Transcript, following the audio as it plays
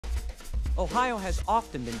Ohio has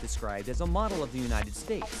often been described as a model of the United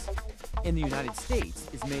States, and the United States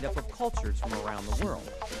is made up of cultures from around the world.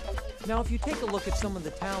 Now, if you take a look at some of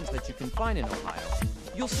the towns that you can find in Ohio,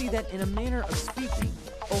 you'll see that in a manner of speaking,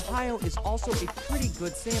 Ohio is also a pretty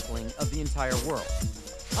good sampling of the entire world.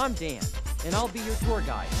 I'm Dan, and I'll be your tour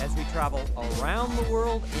guide as we travel around the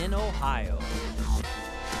world in Ohio.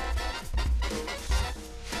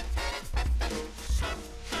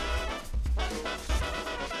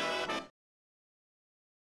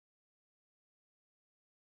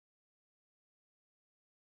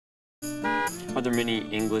 Are there many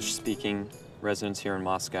English-speaking residents here in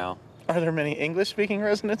Moscow? Are there many English-speaking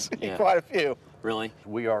residents? Yeah. Quite a few. Really?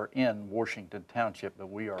 We are in Washington Township, but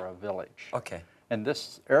we are a village. Okay. And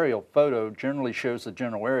this aerial photo generally shows the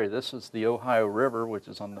general area. This is the Ohio River, which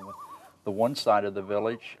is on the one side of the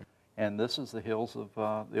village, and this is the hills of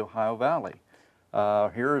the Ohio Valley.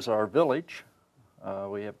 Here is our village.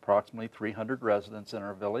 We have approximately 300 residents in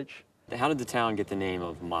our village. How did the town get the name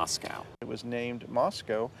of Moscow? It was named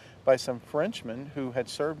Moscow by some Frenchmen who had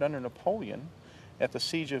served under Napoleon at the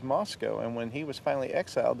siege of Moscow, and when he was finally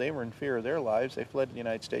exiled, they were in fear of their lives. They fled to the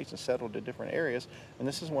United States and settled in different areas, and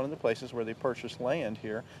this is one of the places where they purchased land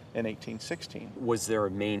here in 1816. Was there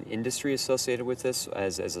a main industry associated with this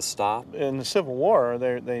as a stop? In the Civil War,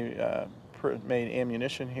 they made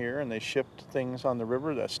ammunition here, and they shipped things on the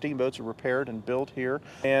river. The steamboats were repaired and built here,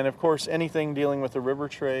 and of course anything dealing with the river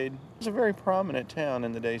trade. It was a very prominent town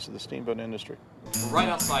in the days of the steamboat industry. We're right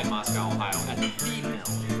outside Moscow, Ohio, at the feed mill.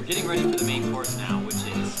 We're getting ready for the main course now, which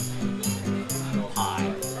is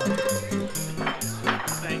pie.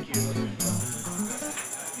 Thank you.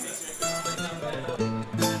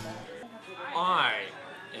 I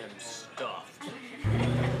am stuffed.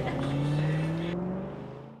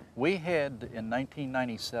 We had, in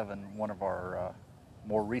 1997, one of our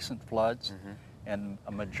more recent floods, and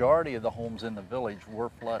a majority of the homes in the village were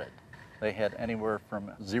flooded. They had anywhere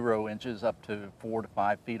from 0 inches up to 4 to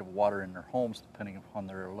 5 feet of water in their homes, depending upon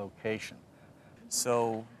their location.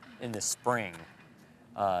 So, in the spring,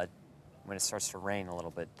 when it starts to rain a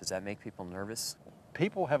little bit, does that make people nervous?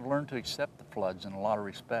 People have learned to accept the floods in a lot of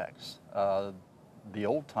respects. The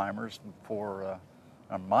old timers, for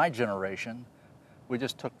my generation, we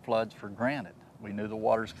just took floods for granted. We knew the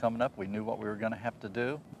water's coming up, we knew what we were going to have to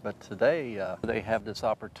do, but today they have this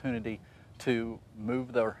opportunity to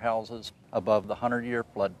move their houses above the 100-year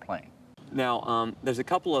floodplain. Now, there's a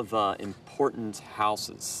couple of important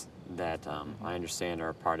houses that I understand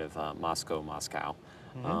are part of Moscow.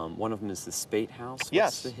 One of them is the Spate House.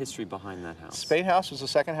 Yes. What's the history behind that house? Spate House was the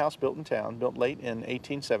second house built in town, built late in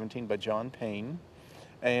 1817 by John Payne.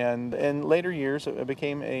 And in later years, it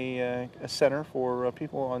became a center for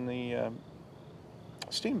people on the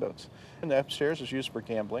steamboats. And the upstairs was used for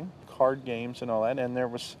gambling, card games and all that, and there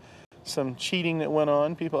was some cheating that went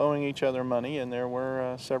on, people owing each other money, and there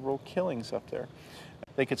were several killings up there.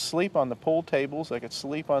 They could sleep on the pool tables, they could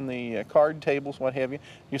sleep on the card tables, what have you.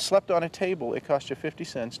 If you slept on a table, it cost you 50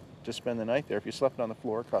 cents to spend the night there. If you slept on the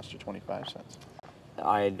floor, it cost you 25 cents.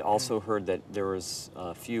 I had also heard that there was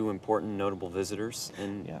a few important notable visitors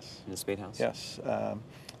in the Spate House. Yes.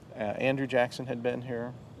 Andrew Jackson had been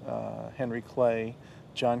here, Henry Clay,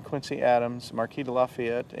 John Quincy Adams, Marquis de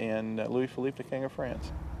Lafayette, and Louis Philippe, the King of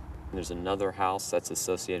France. There's another house that's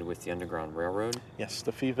associated with the Underground Railroad. Yes,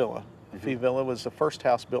 the Fee Villa. The Fee Villa was the first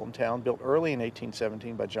house built in town, built early in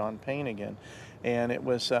 1817 by John Payne again. And it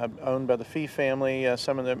was owned by the Fee family.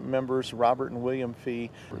 Some of the members, Robert and William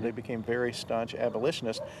Fee, they became very staunch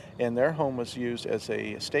abolitionists, and their home was used as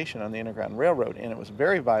a station on the Underground Railroad. And it was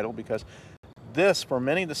very vital because this, for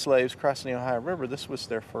many of the slaves crossing the Ohio River, this was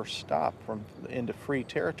their first stop into free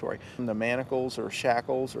territory. The manacles or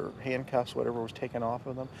shackles or handcuffs, whatever was taken off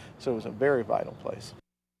of them. So it was a very vital place.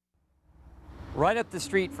 Right up the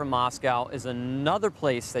street from Moscow is another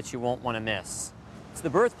place that you won't want to miss. It's the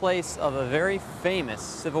birthplace of a very famous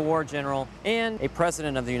Civil War general and a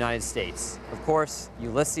president of the United States. Of course,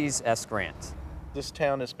 Ulysses S. Grant. This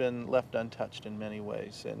town has been left untouched in many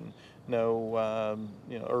ways, and no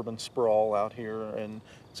urban sprawl out here, and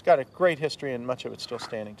it's got a great history, and much of it's still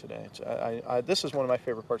standing today. This is one of my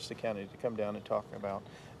favorite parts of the county to come down and talk about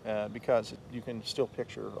because you can still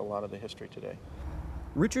picture a lot of the history today.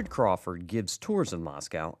 Richard Crawford gives tours of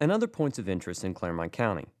Moscow and other points of interest in Claremont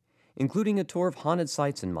County, including a tour of haunted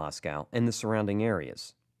sites in Moscow and the surrounding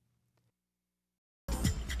areas.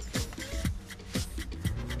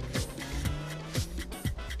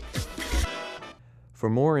 For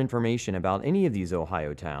more information about any of these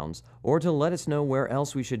Ohio towns, or to let us know where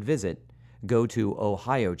else we should visit, go to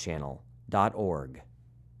ohiochannel.org.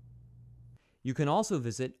 You can also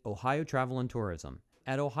visit Ohio Travel and Tourism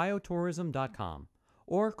at ohiotourism.com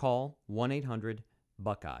or call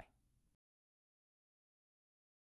 1-800-BUCKEYE.